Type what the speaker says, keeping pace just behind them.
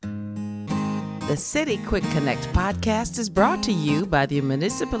The City Quick Connect podcast is brought to you by the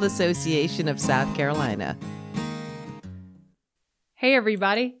Municipal Association of South Carolina. Hey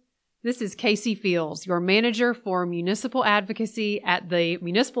everybody, this is Casey Fields, your manager for municipal advocacy at the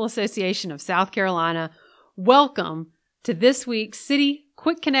Municipal Association of South Carolina. Welcome to this week's City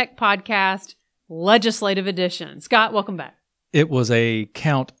Quick Connect podcast, Legislative Edition. Scott, welcome back. It was a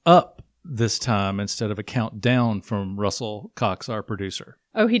count up this time instead of a countdown from Russell Cox, our producer.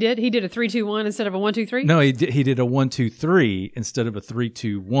 Oh, he did? He did a 3-2-1 instead of a 1-2-3? No, he did a 1-2-3 instead of a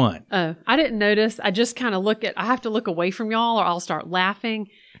 3-2-1. Oh, I didn't notice. I just kind of I have to look away from y'all or I'll start laughing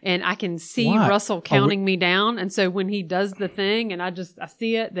and I can see Why? Russell counting me down. And so when he does the thing and I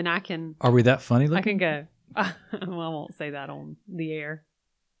see it, then I can. Are we that funny looking? I can go. Well, I won't say that on the air.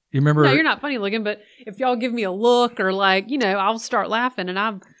 You remember? No, you're not funny looking, but if y'all give me a look or I'll start laughing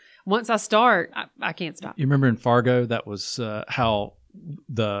and once I start, I can't stop. You remember in Fargo, that was how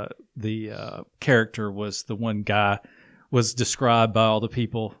the character was, the one guy was described by all the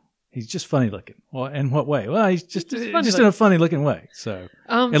people. He's just funny looking. Well, in what way? Well, he's just in a funny looking way. So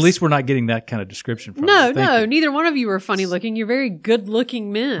at least we're not getting that kind of description from him. No, neither one of you are funny looking. You're very good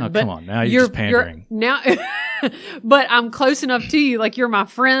looking men. Oh, come on. Now you're just pandering. But I'm close enough to you. Like, you're my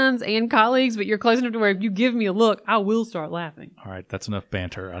friends and colleagues, but you're close enough to where if you give me a look, I will start laughing. All right. That's enough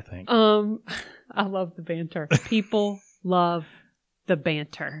banter, I think. I love the banter. People love the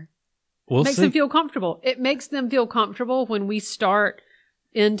banter. We'll makes see. them feel comfortable. It makes them feel comfortable when we start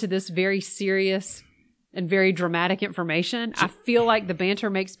into this very serious and very dramatic information. I feel like the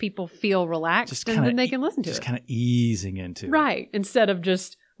banter makes people feel relaxed and then they can listen to it. Just kind of easing into it. Right. Instead of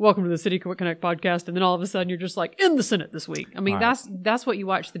just, welcome to the City Quick Connect podcast, and then all of a sudden you're just like, in the Senate this week. I mean, right. That's what you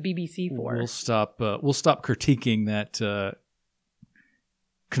watch the BBC for. We'll stop critiquing that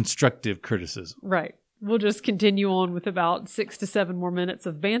constructive criticism. Right. We'll just continue on with about 6 to 7 more minutes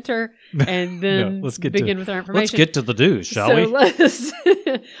of banter and then begin with our information. Let's get to the news, shall we?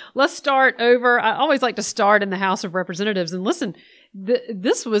 Let's start over. I always like to start in the House of Representatives. And listen,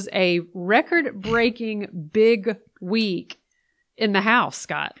 this was a record-breaking big week in the House,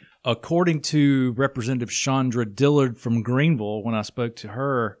 Scott. According to Representative Chandra Dillard from Greenville, when I spoke to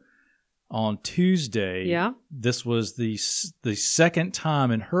her on Tuesday, this was the second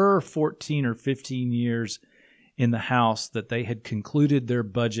time in her 14 or 15 years in the House that they had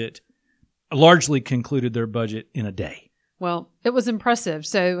largely concluded their budget in a day. Well, it was impressive.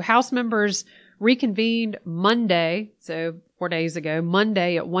 So House members reconvened Monday, so 4 days ago,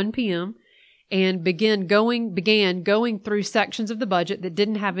 Monday at 1 p.m., and began going through sections of the budget that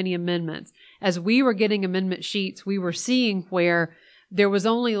didn't have any amendments. As we were getting amendment sheets, we were seeing where there was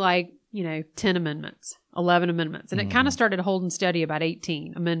only 10 amendments, 11 amendments. And it kind of started holding steady about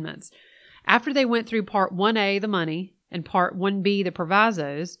 18 amendments. After they went through Part 1A, the money, and Part 1B, the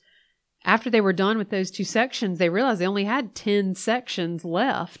provisos, after they were done with those two sections, they realized they only had 10 sections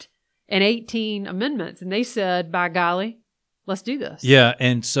left and 18 amendments. And they said, by golly, let's do this. Yeah,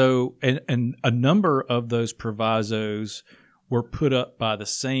 and so and a number of those provisos were put up by the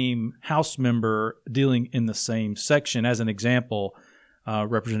same House member dealing in the same section. As an example,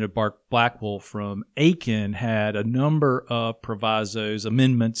 Representative Bart Blackwell from Aiken had a number of provisos,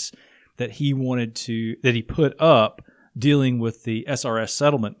 amendments that he put up dealing with the SRS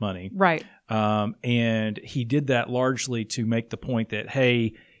settlement money. Right. And he did that largely to make the point that,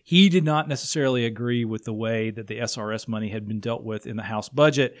 hey, he did not necessarily agree with the way that the SRS money had been dealt with in the House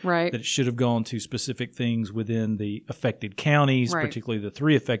budget, right. That it should have gone to specific things within the affected counties, right. Particularly the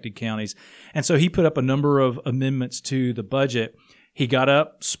 3 affected counties. And so he put up a number of amendments to the budget. He got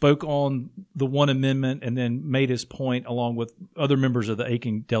up, spoke on the one amendment, and then made his point along with other members of the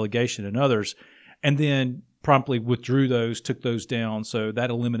Aiken delegation and others, and then promptly withdrew those, took those down. So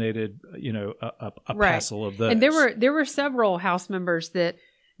that eliminated, a right. passel of those. And there were several House members that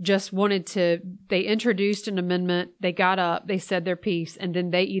just they introduced an amendment, they got up, they said their piece, and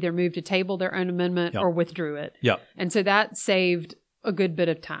then they either moved to table their own amendment or withdrew it. Yeah. And so that saved a good bit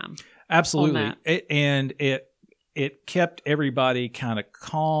of time. Absolutely. It kept everybody kind of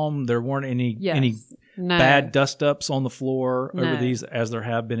calm. There weren't any bad dust-ups on the floor over these as there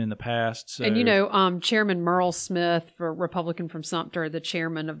have been in the past. So. And, Chairman Merle Smith, a Republican from Sumter, the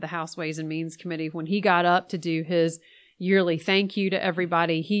chairman of the House Ways and Means Committee, when he got up to do his yearly thank you to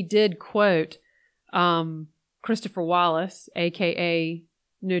everybody, he did quote Christopher Wallace, a.k.a.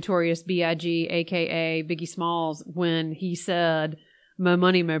 Notorious B.I.G., a.k.a. Biggie Smalls, when he said, "Mo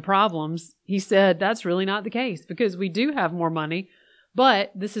money, mo problems." He said that's really not the case because we do have more money,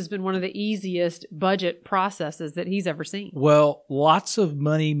 But this has been one of the easiest budget processes that he's ever seen. Well, lots of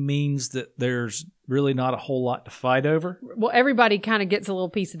money means that there's really not a whole lot to fight over. Well, everybody kind of gets a little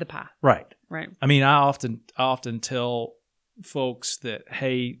piece of the pie. Right. Right. I mean, I often tell folks that,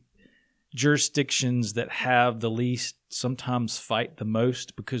 hey, jurisdictions that have the least sometimes fight the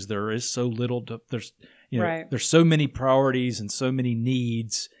most because there is so little there's so many priorities and so many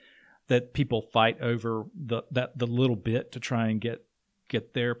needs that people fight over the little bit to try and get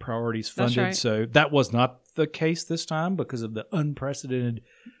their priorities funded. That's right. So that was not the case this time because of the unprecedented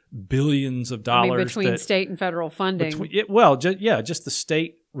billions of dollars between state and federal funding. Just the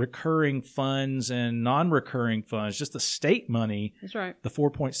state recurring funds and non-recurring funds, just the state money. That's right. The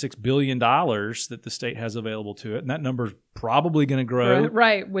 $4.6 billion that the state has available to it. And that number is probably going to grow.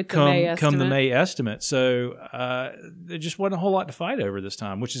 Right, with the May estimate. Come the May estimate. So there just wasn't a whole lot to fight over this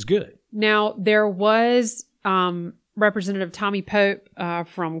time, which is good. Now, there was Representative Tommy Pope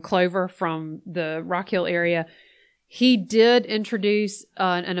from Clover, from the Rock Hill area. He did introduce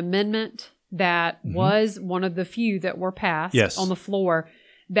an amendment that was one of the few that were passed on the floor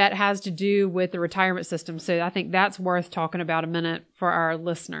that has to do with the retirement system. So I think that's worth talking about a minute for our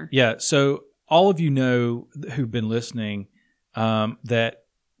listener. Yeah. So all of you know who've been listening that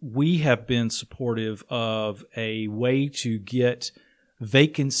we have been supportive of a way to get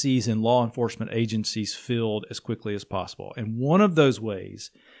vacancies in law enforcement agencies filled as quickly as possible. And one of those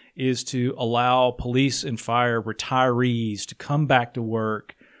ways is to allow police and fire retirees to come back to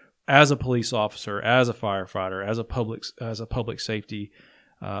work as a police officer, as a firefighter, as a public safety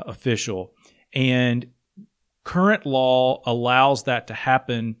official. And current law allows that to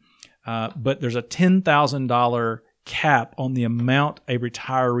happen, but there's a $10,000 cap on the amount a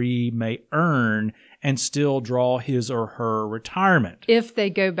retiree may earn and still draw his or her retirement. If they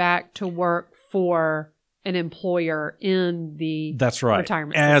go back to work for an employer in the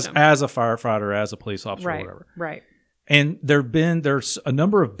retirement system. As a firefighter, as a police officer, or whatever. Right. And there's a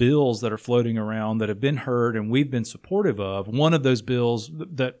number of bills that are floating around that have been heard and we've been supportive of. One of those bills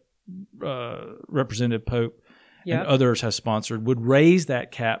that Representative Pope and others has sponsored would raise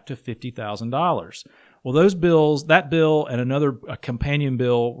that cap to $50,000. Well, those bills, that bill and a companion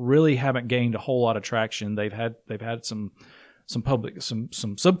bill, really haven't gained a whole lot of traction. They've had some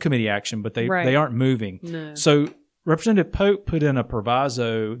subcommittee action, but they aren't moving. No. So Representative Pope put in a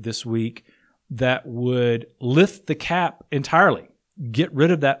proviso this week that would lift the cap entirely, get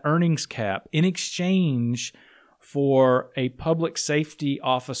rid of that earnings cap in exchange for a public safety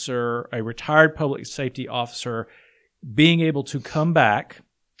officer, a retired public safety officer, being able to come back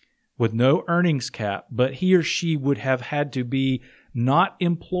with no earnings cap, but he or she would have had to be not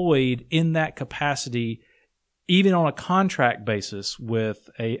employed in that capacity, even on a contract basis with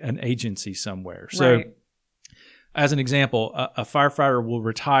an agency somewhere. So as an example, a firefighter will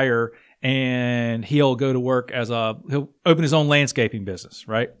retire and he'll go to work he'll open his own landscaping business,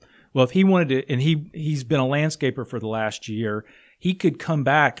 right? Well, if he wanted to, and he's been a landscaper for the last year, he could come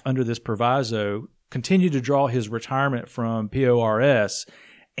back under this proviso, continue to draw his retirement from PORS,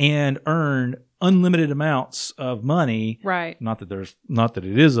 and earn unlimited amounts of money. Right. Not that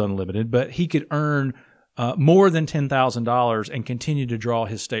it is unlimited, but he could earn more than $10,000 and continue to draw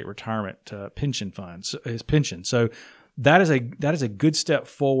his state retirement pension funds, his pension. So that is a good step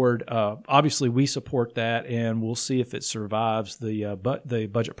forward. Obviously, we support that, and we'll see if it survives the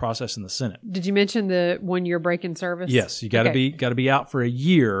budget process in the Senate. Did you mention the 1 year break in service? Yes, you got to be out for a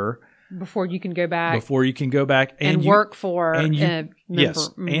year before you can go back. And work for a member. Yes,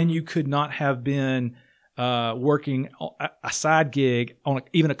 and you could not have been working a side gig on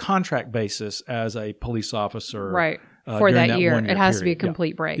even a contract basis as a police officer. For that year. It has to be a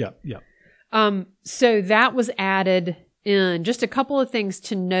complete break. Yeah. So that was added in. Just a couple of things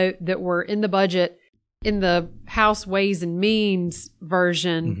to note that were in the budget. In the House Ways and Means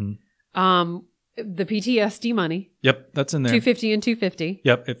version, the PTSD money. Yep, that's in there. $250 and $250.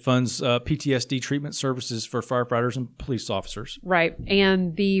 Yep, it funds PTSD treatment services for firefighters and police officers. Right,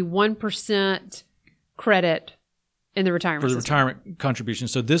 and the 1% credit in the retirement system. Retirement contribution.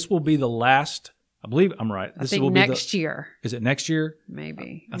 So this will be the last. I believe I'm right. I think next year. Is it next year?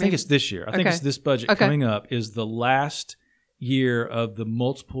 Maybe. I think it's this year. I think it's this budget coming up is the last year of the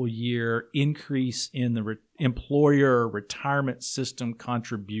multiple year increase in the employer retirement system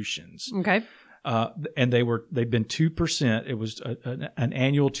contributions. Okay. And they've been 2%. It was an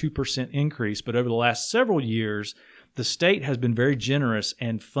annual 2% increase, but over the last several years, the state has been very generous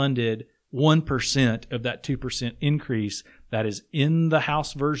and funded 1% of that 2% increase That is in the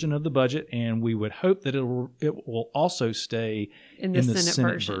House version of the budget, and we would hope that it will also stay in the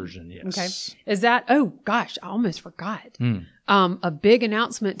Senate version. Yes. Okay. Is that? Oh gosh, I almost forgot. A big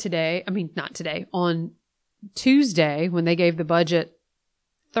announcement today. I mean, not today. On Tuesday, when they gave the budget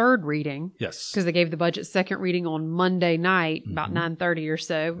third reading. Yes. Because they gave the budget second reading on Monday night, about 9:30 or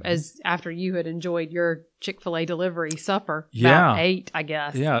so, as after you had enjoyed your Chick-fil-A delivery supper. About 8, I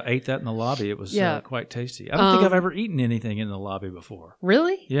guess. Yeah, ate that in the lobby. It was quite tasty. I don't think I've ever eaten anything in the lobby before.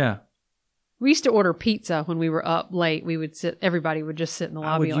 Really? Yeah. We used to order pizza when we were up late. We would everybody would just sit in the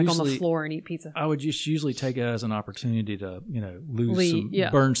lobby, like on the floor, and eat pizza. I would just usually take it as an opportunity to,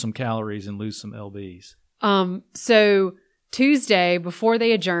 burn some calories and lose some lbs. So Tuesday, before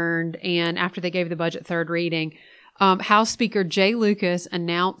they adjourned and after they gave the budget third reading, House Speaker Jay Lucas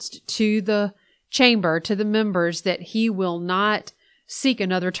announced to the chamber, to the members, that he will not seek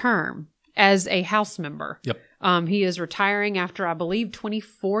another term as a House member. Yep. He is retiring after, I believe,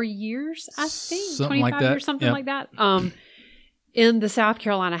 24 years, I think. Something 25 like that. years, something like that. In the South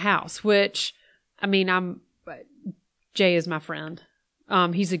Carolina House, which, I mean, Jay is my friend.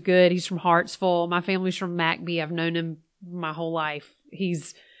 He's from Hartsville. My family's from McBee. I've known him my whole life.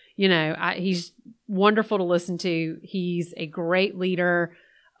 He's wonderful to listen to. He's a great leader.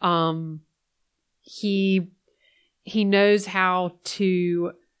 He knows how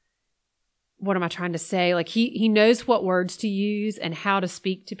to, what am I trying to say? Like he knows what words to use and how to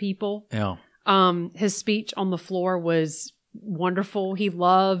speak to people. Yeah. His speech on the floor was wonderful. He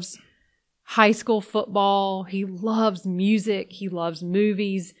loves high school football. He loves music. He loves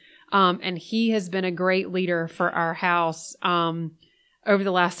movies. And he has been a great leader for our house over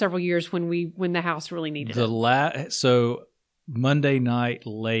the last several years when the house really needed it. So Monday night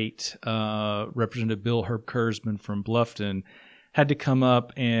late, Representative Bill Herb Kurzman from Bluffton had to come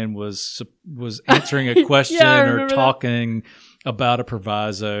up and was answering a question or talking about a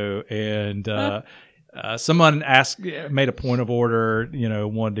proviso, and someone made a point of order,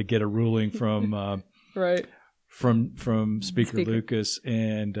 wanted to get a ruling from right. From Speaker Lucas,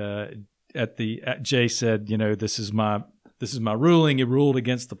 and Jay said, this is my ruling. He ruled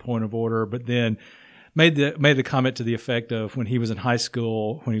against the point of order, but then made the comment to the effect of, when he was in high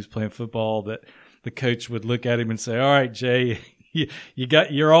school, when he was playing football, that the coach would look at him and say, "All right, Jay,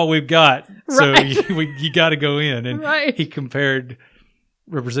 you're all we've got, so you got to go in." And he compared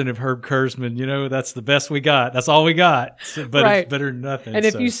Representative Herb Kurzman, that's the best we got. That's all we got. But it's better than nothing. And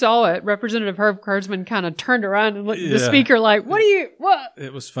if you saw it, Representative Herb Kurzman kind of turned around and looked at the speaker like, what?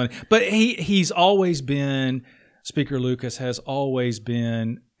 It was funny. But he's always been, Speaker Lucas has always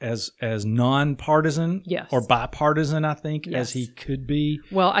been as nonpartisan or bipartisan, I think, as he could be.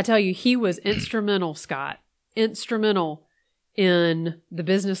 Well, I tell you, he was instrumental, Scott. Instrumental in the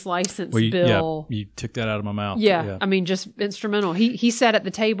business license bill. Yeah, you took that out of my mouth. Yeah. I mean, just instrumental. He sat at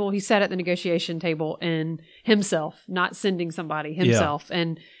the table. He sat at the negotiation table and himself, not sending somebody, himself,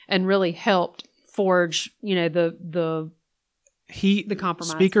 and really helped forge, the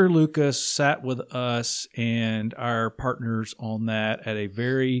compromise. Speaker Lucas sat with us and our partners on that at a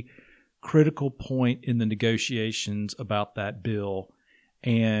very critical point in the negotiations about that bill.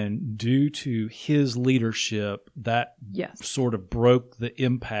 And due to his leadership, that sort of broke the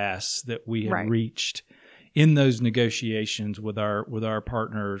impasse that we had reached in those negotiations with our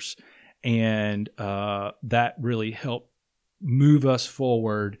partners, and that really helped move us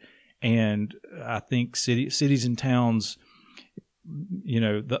forward. And I think cities and towns,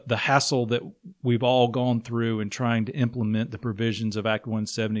 the hassle that we've all gone through in trying to implement the provisions of Act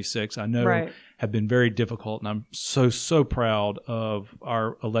 176, I know have been very difficult. And I'm so proud of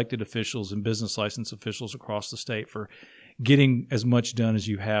our elected officials and business license officials across the state for getting as much done as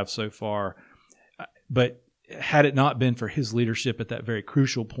you have so far. But had it not been for his leadership at that very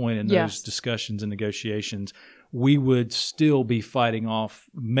crucial point in those discussions and negotiations, we would still be fighting off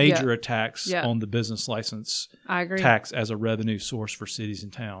major attacks on the business license tax as a revenue source for cities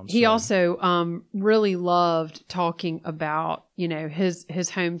and towns. He also really loved talking about, his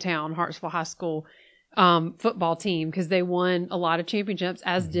hometown, Hartsville High School football team, because they won a lot of championships,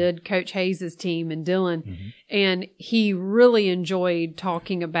 as did Coach Hayes' team in Dillon. Mm-hmm. And he really enjoyed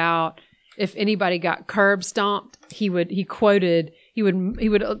talking about if anybody got curb stomped, he would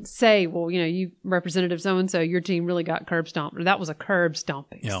say, well, you Representative so-and-so, your team really got curb stomped. Or that was a curb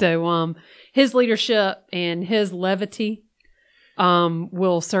stomping. Yeah. So his leadership and his levity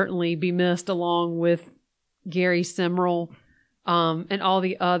will certainly be missed, along with Gary Simrell and all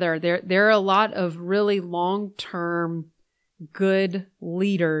the other. There are a lot of really long-term good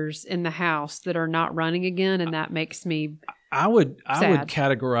leaders in the House that are not running again, and that makes me I would Sad.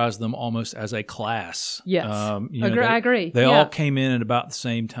 categorize them almost as a class. Yes. I agree. They Yeah. all came in at about the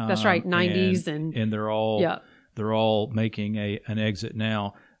same time. That's right, 90s and they're all making an exit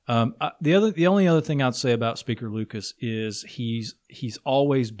now. The only other thing I'd say about Speaker Lucas is he's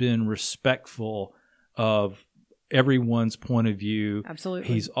always been respectful of everyone's point of view.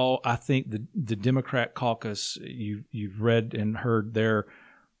 Absolutely. I think the Democrat caucus, you've read and heard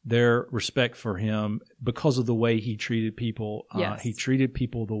their respect for him because of the way he treated people. Yes. He treated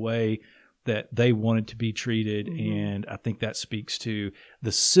people the way that they wanted to be treated, Mm-hmm. and I think that speaks to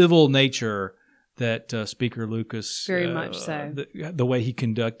the civil nature that Speaker Lucas, Very much so, the way he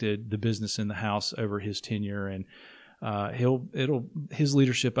conducted the business in the House over his tenure, and his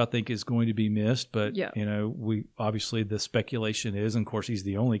leadership, I think, is going to be missed. But we obviously, the speculation is, and of course, he's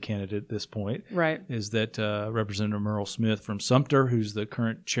the only candidate at this point, right? Is that Representative Merle Smith from Sumter, who's the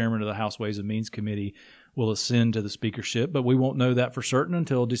current chairman of the House Ways and Means Committee, will ascend to the speakership, but we won't know that for certain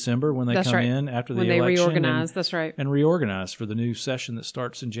until December when they come in after the election. When they reorganize, that's right. And reorganize for the new session that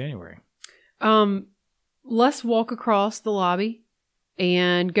starts in January. Let's walk across the lobby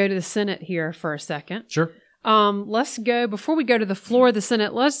and go to the Senate here for a second. Sure. Let's go, before we go to the floor of the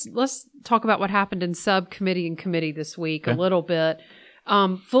Senate, let's talk about what happened in subcommittee and committee this week a little bit.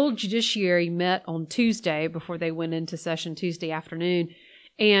 Full Judiciary met on Tuesday before they went into session Tuesday afternoon,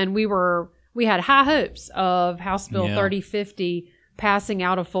 and we had high hopes of House Bill 3050 passing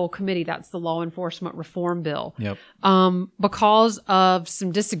out of full committee. That's the law enforcement reform bill. Yep. Because of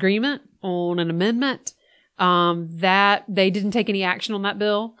some disagreement on an amendment, that they didn't take any action on that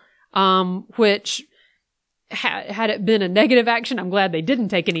bill, which had it been a negative action, I'm glad they didn't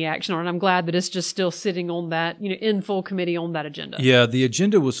take any action on it. I'm glad that it's just still sitting on that, in full committee on that agenda. Yeah, the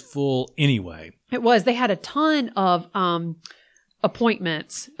agenda was full anyway. It was. They had a ton of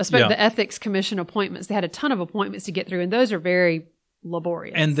appointments, especially the Ethics Commission appointments. They had a ton of appointments to get through, and those are very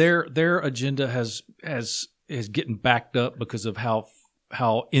laborious. And their agenda is getting backed up because of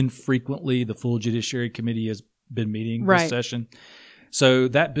how infrequently the full Judiciary Committee has been meeting this session. So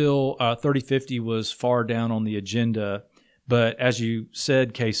that bill 3050 was far down on the agenda, but as you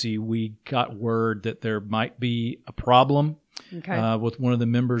said, Casey, we got word that there might be a problem with one of the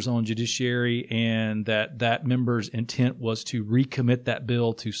members on Judiciary, and that member's intent was to recommit that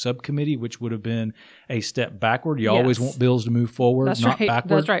bill to subcommittee, which would have been a step backward. You always want bills to move forward, not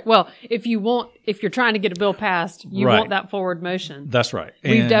backward. That's right. Well, if you're trying to get a bill passed, you want that forward motion. That's right.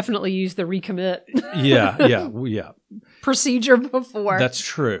 We've definitely used the recommit procedure before. That's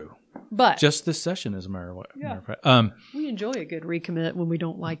true. But just this session, as a matter of fact. We enjoy a good recommit when we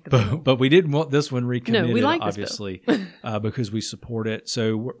don't like the bill. But we didn't want this one recommitted, no, we like obviously, because we support it.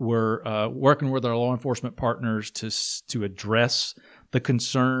 So we're working with our law enforcement partners to address the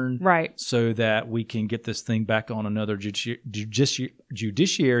concern, so that we can get this thing back on another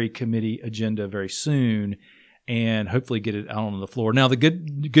Judiciary Committee agenda very soon, and hopefully get it out on the floor. Now, the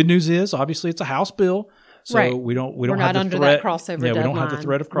good news is, obviously, it's a House bill. So we don't have the threat. That crossover deadline. We don't have the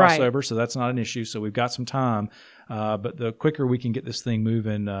threat of crossover, so that's not an issue. So we've got some time. But the quicker we can get this thing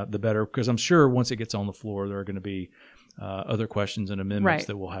moving, the better. Because I'm sure once it gets on the floor, there are going to be other questions and amendments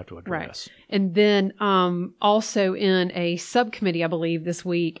that we'll have to address. Right. And then also in a subcommittee, I believe this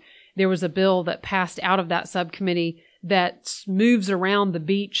week, there was a bill that passed out of that subcommittee that moves around the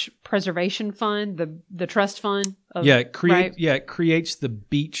Beach Preservation Fund, the trust fund. It creates the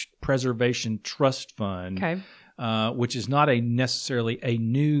Beach Preservation Trust Fund, which is not necessarily a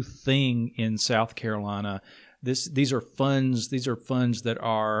new thing in South Carolina. These are funds that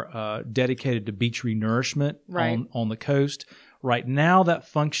are dedicated to beach renourishment on the coast. Right now, that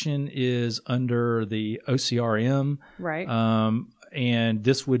function is under the OCRM, and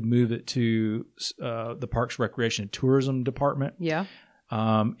this would move it to the Parks, Recreation, and Tourism Department.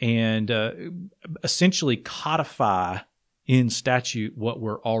 And essentially codify in statute what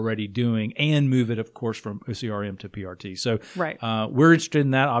we're already doing and move it, of course, from OCRM to PRT. So we're interested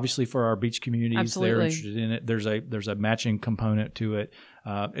in that, obviously, for our beach communities. Absolutely. They're interested in it. There's a matching component to it.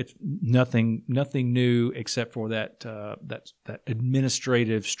 It's nothing new except for that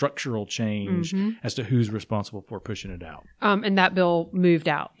administrative structural change as to who's responsible for pushing it out. And that bill moved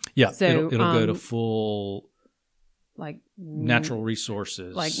out. Yeah, so it'll go to full natural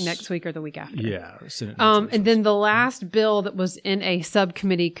resources, like next week or the week after. Yeah. And then the last bill that was in a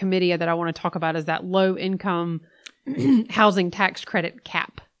subcommittee that I want to talk about is that low income housing tax credit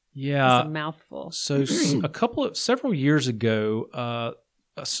cap. Yeah, it's a mouthful. So several years ago,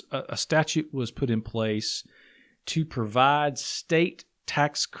 a statute was put in place to provide state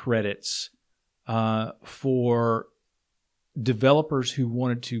tax credits for developers who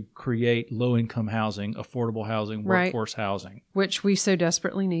wanted to create low-income housing, affordable housing, workforce housing. Which we so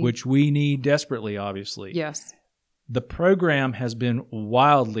desperately need. Which we need desperately, obviously. Yes. The program has been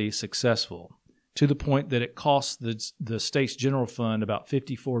wildly successful to the point that it costs the state's general fund about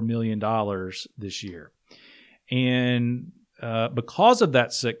 $54 million this year. And because of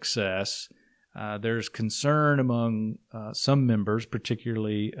that success, there's concern among some members,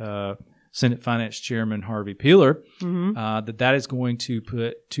 particularly Senate Finance Chairman Harvey Peeler, that is going to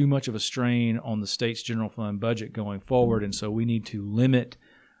put too much of a strain on the state's general fund budget going forward. And so we need to limit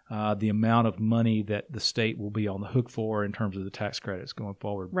the amount of money that the state will be on the hook for in terms of the tax credits going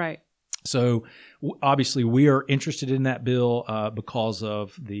forward. Right. So obviously we are interested in that bill because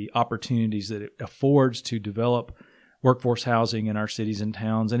of the opportunities that it affords to develop workforce housing in our cities and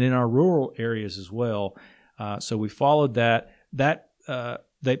towns and in our rural areas as well. So we followed that.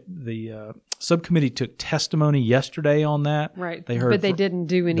 The subcommittee took testimony yesterday on that. Right. They heard, but they didn't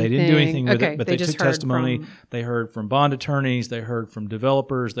do anything. They didn't do anything with okay. it, but they took testimony. They heard from bond attorneys. They heard from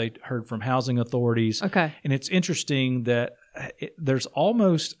developers. They heard from housing authorities. Okay. And it's interesting that there's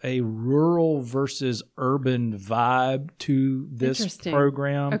almost a rural versus urban vibe to this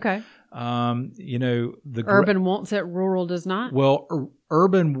program. Okay. The urban wants it, rural does not. Well,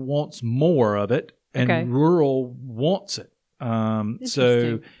 urban wants more of it, and rural wants it.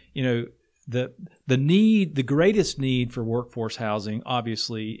 So, the greatest need for workforce housing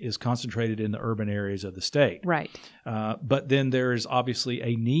obviously is concentrated in the urban areas of the state. Right. But then there is obviously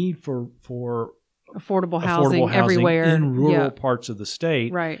a need for affordable housing everywhere in rural parts of the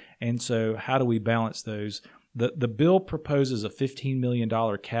state. Right. And so how do we balance those? The bill proposes a $15 million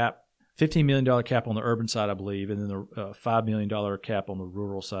cap. $15 million cap on the urban side, I believe, and then the $5 million cap on the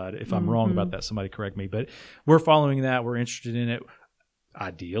rural side. If I'm wrong about that, somebody correct me. But we're following that. We're interested in it.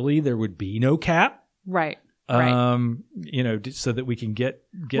 Ideally, there would be no cap. Right. So that we can get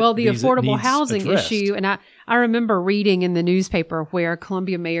well, the these affordable needs housing addressed. issue, and I remember reading in the newspaper where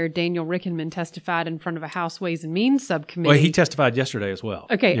Columbia Mayor Daniel Rickenman testified in front of a House Ways and Means subcommittee. Well, he testified yesterday as well.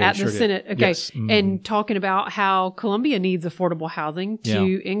 Okay, Yeah, at the sure Senate. did. Okay, Yes. and talking about how Columbia needs affordable housing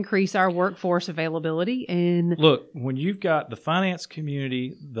to increase our workforce availability. And look, when you've got the finance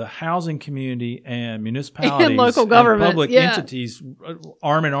community, the housing community, and municipalities and local governments, and public entities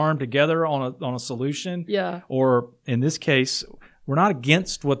arm in arm together on a solution, or in this case, we're not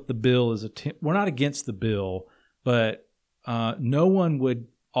against what the bill is. We're not against the bill, but no one would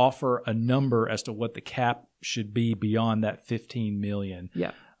offer a number as to what the cap should be beyond that $15 million.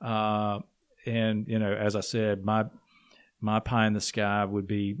 Yeah. And as I said, my pie in the sky would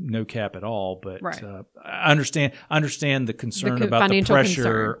be no cap at all. But I understand the concern about the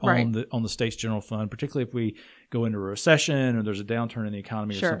pressure on the state's general fund, particularly if we go into a recession or there's a downturn in the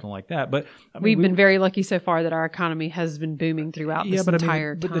economy or something like that. But we've been very lucky so far that our economy has been booming throughout this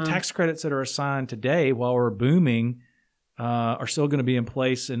entire time. But the tax credits that are assigned today while we're booming are still going to be in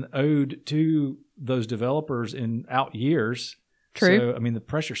place and owed to those developers in out years. True. So the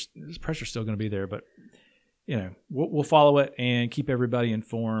pressure's still going to be there, but we'll follow it and keep everybody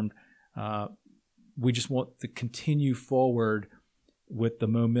informed. We just want to continue forward with the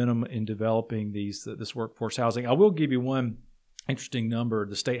momentum in developing this workforce housing. I will give you one interesting number.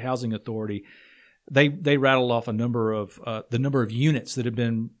 The State Housing Authority, they rattled off the number of units that have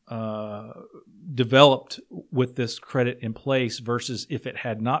been developed with this credit in place versus if it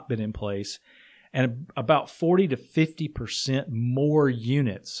had not been in place. And about 40 to 50% more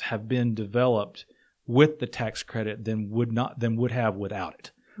units have been developed with the tax credit than would have without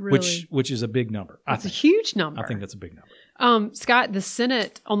it. Really? Which is a big number. It's a huge number. I think that's a big number. Scott, the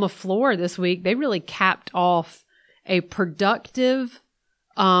Senate on the floor this week, they really capped off a productive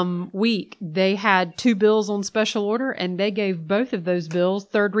week. They had 2 bills on special order, and they gave both of those bills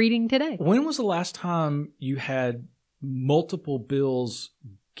third reading today. When was the last time you had multiple bills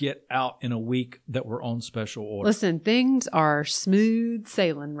get out in a week that were on special order? Listen, things are smooth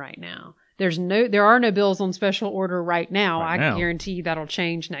sailing right now. There are no bills on special order right now. I guarantee you that'll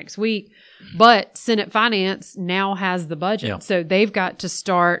change next week. But Senate Finance now has the budget. So they've got to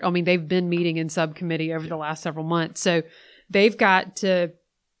start. They've been meeting in subcommittee over the last several months. So they've got to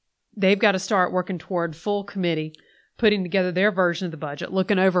start working toward full committee, putting together their version of the budget,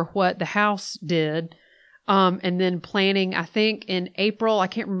 looking over what the House did, and then planning, I think in April, I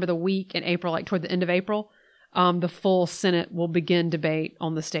can't remember the week in April, like toward the end of April, the full Senate will begin debate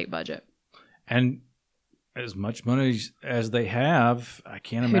on the state budget. And as much money as they have, I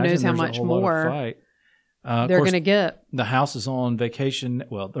can't imagine knows how there's much a whole more lot of fight. They're going to get. The House is on vacation.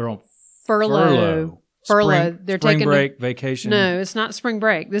 Well, they're on furlough. They're spring taking break, vacation. No, it's not spring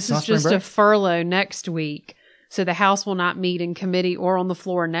break. This is just a furlough next week. So the House will not meet in committee or on the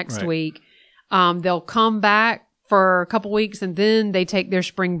floor next Right. week. They'll come back for a couple weeks and then they take their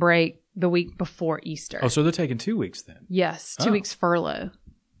spring break the week before Easter. Oh, so they're taking 2 weeks then? Yes, 2 Oh. weeks furlough.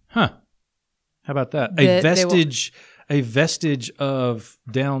 Huh. How about that? They A will- vestige of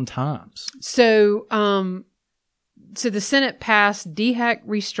down times. So, so the Senate passed DHEC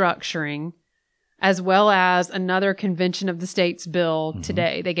restructuring as well as another convention of the states bill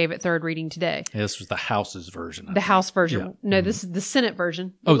today. They gave it third reading today. Yeah, this was the House's version. I The think. House version. Yeah. No, this is the Senate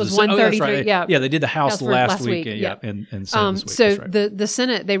version. Oh, it was the Sen- oh, that's 133. right. Yeah. Yeah, they did the House House last week. week, Yeah, yeah. and Senate this week. So That's right. the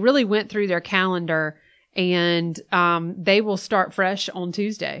Senate, they really went through their calendar and they will start fresh on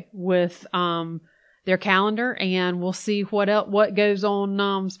Tuesday with their calendar, and we'll see what goes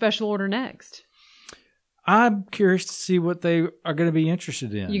on special order next. I'm curious to see what they are going to be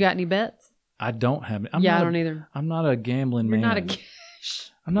interested in. You got any bets? I don't have. I don't either. I'm not a gambling You're man.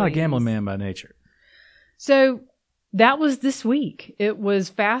 I'm not a gambling man by nature. So that was this week. It was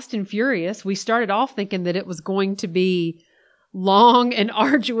fast and furious. We started off thinking that it was going to be long and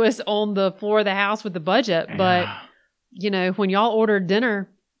arduous on the floor of the House with the budget. But, when y'all ordered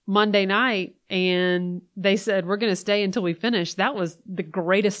dinner Monday night and they said, we're going to stay until we finish, that was the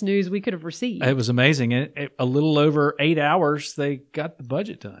greatest news we could have received. It was amazing. And a little over 8 hours, they got the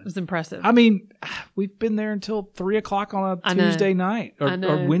budget done. It was impressive. I mean, we've been there until 3 o'clock on a Tuesday night or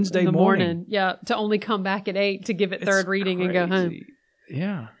Wednesday in the morning. Yeah, to only come back at 8 to give it third reading and go home. Crazy.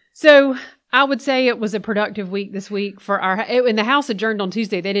 Yeah. So I would say it was a productive week this week for and the House adjourned on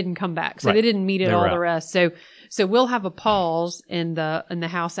Tuesday. They didn't come back, so Right. they didn't meet at They all were the out. rest. So we'll have a pause in the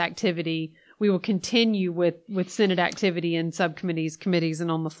House activity. We will continue with Senate activity in subcommittees, committees, and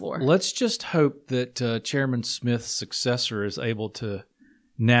on the floor. Let's just hope that Chairman Smith's successor is able to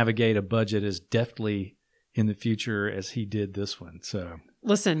navigate a budget as deftly in the future as he did this one. So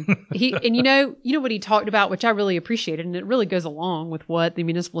Listen, you know what he talked about, which I really appreciated, and it really goes along with what the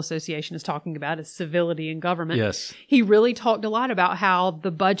Municipal Association is talking about, is civility in government. yes, He really talked a lot about how the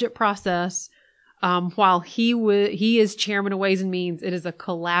budget process, while he is chairman of Ways and Means, it is a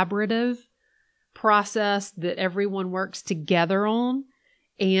collaborative process that everyone works together on.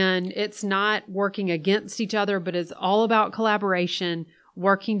 And it's not working against each other, but it's all about collaboration,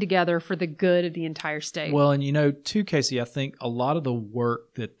 working together for the good of the entire state. well, and too, Casey, I think a lot of the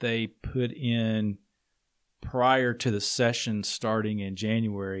work that they put in prior to the session starting in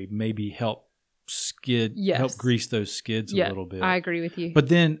January maybe help grease those skids a little bit. I agree with you. But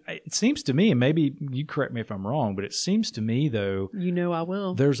then it seems to me, and maybe you correct me if I'm wrong, but it seems to me though, I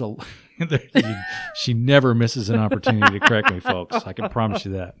will. there's she never misses an opportunity to correct me, folks. I can promise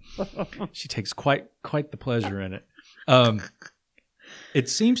you that. She takes quite the pleasure in it. It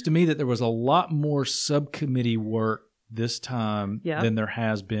seems to me that there was a lot more subcommittee work this time than there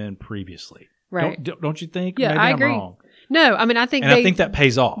has been previously. Right. Don't you think? Yeah, Maybe I I'm agree. wrong. No, I mean, I think I think that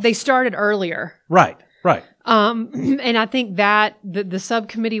pays off. They started earlier. Right. And I think that the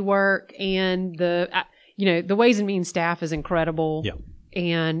subcommittee work and the Ways and Means staff is incredible. Yeah.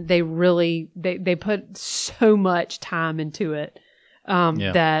 And they really, they put so much time into it.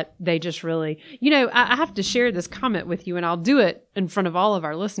 That they just really, I have to share this comment with you, and I'll do it in front of all of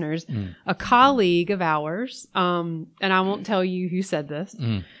our listeners. A colleague of ours, and I won't tell you who said this,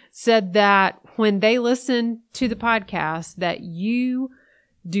 said that when they listen to the podcast, that you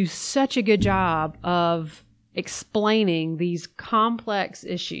do such a good job of explaining these complex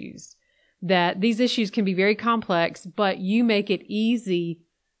issues, that these issues can be very complex, but you make it easy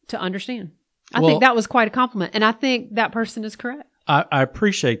to understand. I think that was quite a compliment, and I think that person is correct. I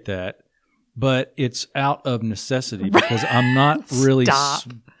appreciate that, but it's out of necessity because I'm not really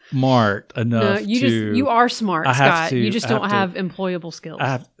smart enough No, you are smart, Scott. You just don't have employable skills.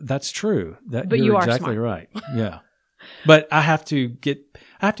 That's true. But you're you are exactly smart. right. Yeah. But I have to get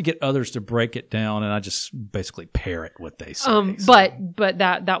others to break it down, and I just basically parrot what they say. But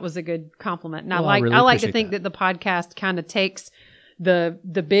that was a good compliment. And Well, I really like to appreciate think that the podcast kind of takes the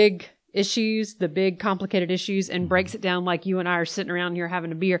big issues, the big complicated issues, and breaks it down like you and I are sitting around here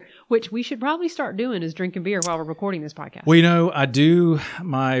having a beer, which we should probably start doing, is drinking beer while we're recording this podcast. Well, I do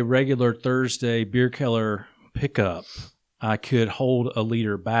my regular Thursday beer keller pickup. I could hold a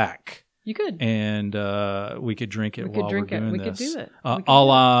liter back. You could. And we could drink it while we're doing We this. could do it. A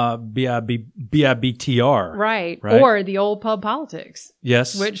la BIBTR. Right. Right. Or the old Pub Politics.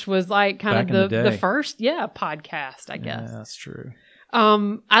 Yes. Which was like kind Back of in the the day. first, podcast, I guess. Yeah, that's true.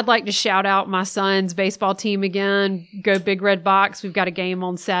 I'd like to shout out my son's baseball team again. Go Big Red Box. We've got a game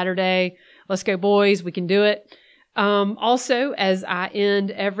on Saturday. Let's go, boys. We can do it. Also, as I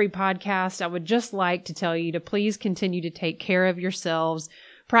end every podcast, I would just like to tell you to please continue to take care of yourselves.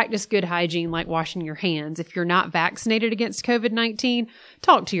 Practice good hygiene like washing your hands. If you're not vaccinated against COVID-19,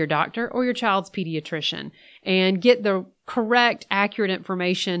 talk to your doctor or your child's pediatrician and get the correct, accurate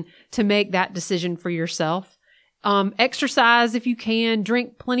information to make that decision for yourself. Exercise if you can,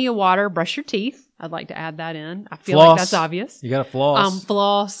 drink plenty of water, brush your teeth. I'd like to add that in. I feel like that's obvious. You got to floss.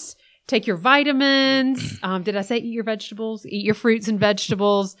 Floss. Take your vitamins. Did I say eat your vegetables? Eat your fruits and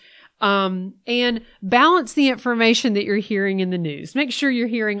vegetables. And balance the information that you're hearing in the news. Make sure you're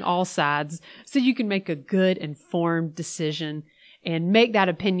hearing all sides so you can make a good, informed decision and make that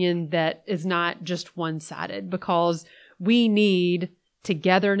opinion that is not just one-sided, because we need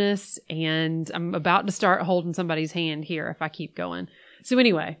togetherness, and I'm about to start holding somebody's hand here if I keep going. So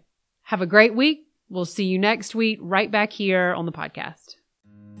anyway, have a great week. We'll see you next week right back here on the podcast.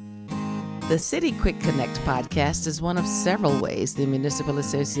 The City Quick Connect podcast is one of several ways the Municipal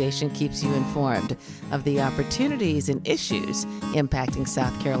Association keeps you informed of the opportunities and issues impacting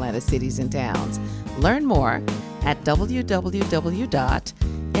South Carolina cities and towns. Learn more at www.masc.sc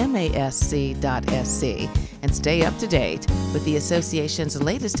and stay up to date with the association's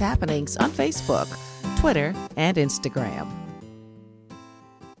latest happenings on Facebook, Twitter, and Instagram.